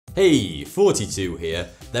Hey, 42 here.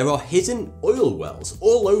 There are hidden oil wells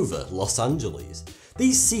all over Los Angeles.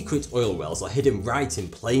 These secret oil wells are hidden right in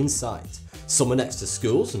plain sight. Some are next to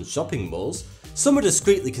schools and shopping malls. Some are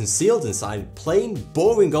discreetly concealed inside plain,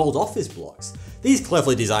 boring old office blocks. These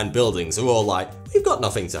cleverly designed buildings are all like, we've got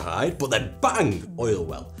nothing to hide, but then bang, oil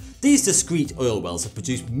well. These discreet oil wells have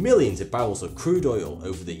produced millions of barrels of crude oil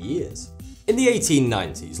over the years. In the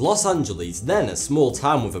 1890s, Los Angeles, then a small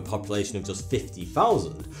town with a population of just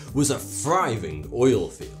 50,000, was a thriving oil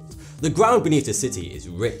field. The ground beneath the city is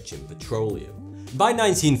rich in petroleum. By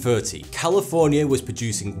 1930, California was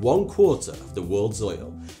producing 1/4 of the world's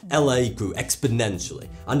oil. LA grew exponentially,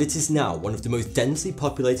 and it is now one of the most densely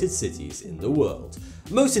populated cities in the world.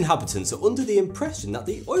 Most inhabitants are under the impression that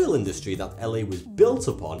the oil industry that LA was built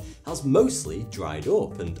upon has mostly dried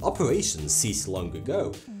up and operations ceased long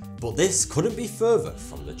ago. But this couldn't be further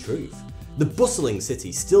from the truth. The bustling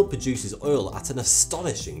city still produces oil at an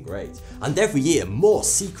astonishing rate, and every year more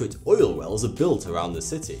secret oil wells are built around the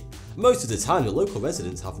city. Most of the time the local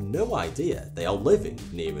residents have no idea they are living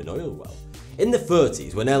near an oil well. In the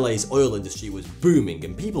 30s, when LA's oil industry was booming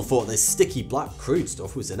and people thought this sticky black crude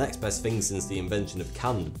stuff was the next best thing since the invention of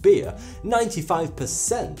canned beer,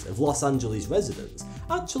 95% of Los Angeles residents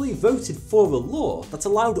actually voted for a law that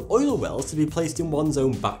allowed oil wells to be placed in one's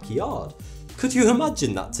own backyard. Could you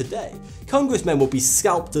imagine that today? Congressmen would be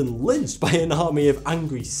scalped and lynched by an army of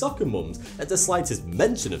angry soccer mums at the slightest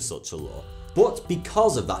mention of such a law. But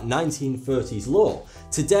because of that 1930s law,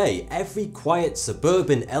 today every quiet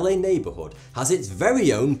suburban LA neighborhood has its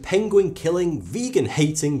very own penguin-killing,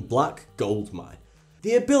 vegan-hating black gold mine.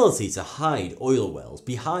 The ability to hide oil wells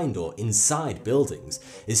behind or inside buildings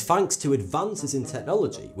is thanks to advances in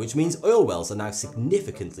technology, which means oil wells are now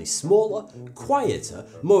significantly smaller, quieter,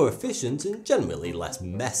 more efficient and generally less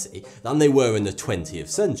messy than they were in the 20th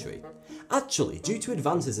century. Actually, due to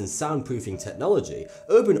advances in soundproofing technology,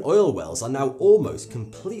 urban oil wells are now almost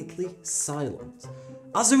completely silent.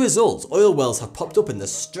 As a result, oil wells have popped up in the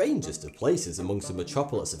strangest of places amongst a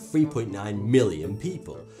metropolis of 3.9 million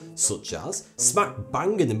people, such as smack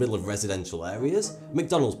bang in the middle of residential areas,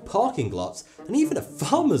 McDonald's parking lots, and even a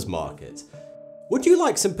farmer's market. Would you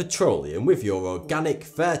like some petroleum with your organic,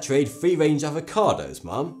 fair trade, free-range avocados,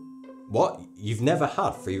 ma'am? What? You've never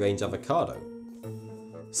had free-range avocado?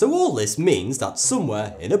 So all this means that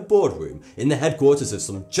somewhere in a boardroom, in the headquarters of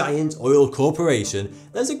some giant oil corporation,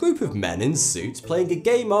 there's a group of men in suits playing a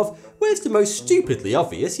game of where's the most stupidly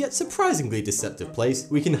obvious yet surprisingly deceptive place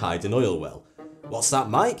we can hide an oil well. What's that,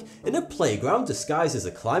 Mike? In a playground disguised as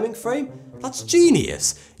a climbing frame? That's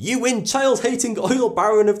genius! You win Child-Hating Oil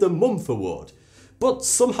Baron of the Month award. But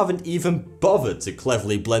some haven't even bothered to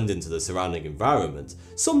cleverly blend into the surrounding environment.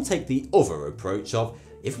 Some take the other approach of,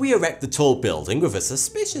 if we erect the tall building with a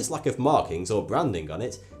suspicious lack of markings or branding on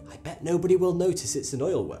it, I bet nobody will notice it's an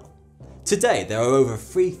oil well. Today there are over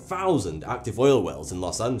 3,000 active oil wells in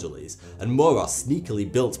Los Angeles, and more are sneakily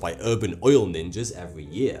built by urban oil ninjas every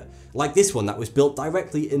year, like this one that was built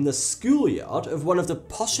directly in the schoolyard of one of the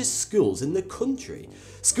poshest schools in the country,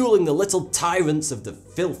 schooling the little tyrants of the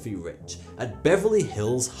filthy rich at Beverly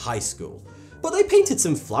Hills High School. But they painted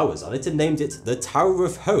some flowers on it and named it the Tower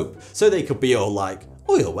of Hope, so they could be all like,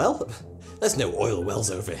 oil well? There's no oil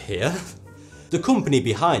wells over here. The company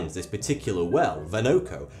behind this particular well,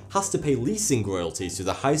 Venoco, has to pay leasing royalties to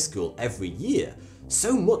the high school every year.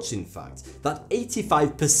 So much in fact, that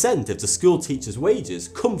 85% of the school teachers' wages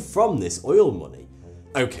come from this oil money.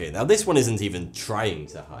 Okay, now this one isn't even trying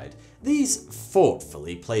to hide. These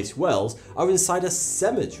thoughtfully placed wells are inside a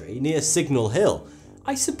cemetery near Signal Hill.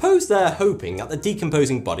 I suppose they're hoping that the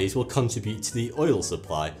decomposing bodies will contribute to the oil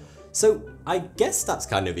supply. So I guess that's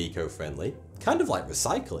kind of eco-friendly, kind of like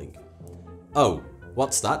recycling. Oh,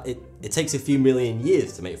 what's that? It takes a few million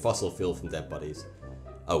years to make fossil fuel from dead bodies.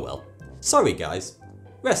 Oh well. Sorry guys.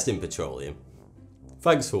 Rest in petroleum.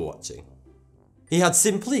 Thanks for watching. He had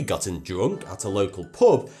simply gotten drunk at a local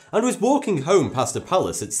pub and was walking home past the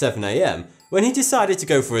palace at 7 AM when he decided to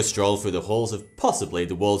go for a stroll through the halls of possibly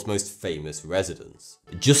the world's most famous residence.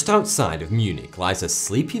 Just outside of Munich lies a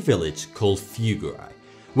sleepy village called Fuggerei,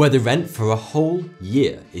 where the rent for a whole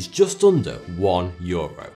year is just under €1.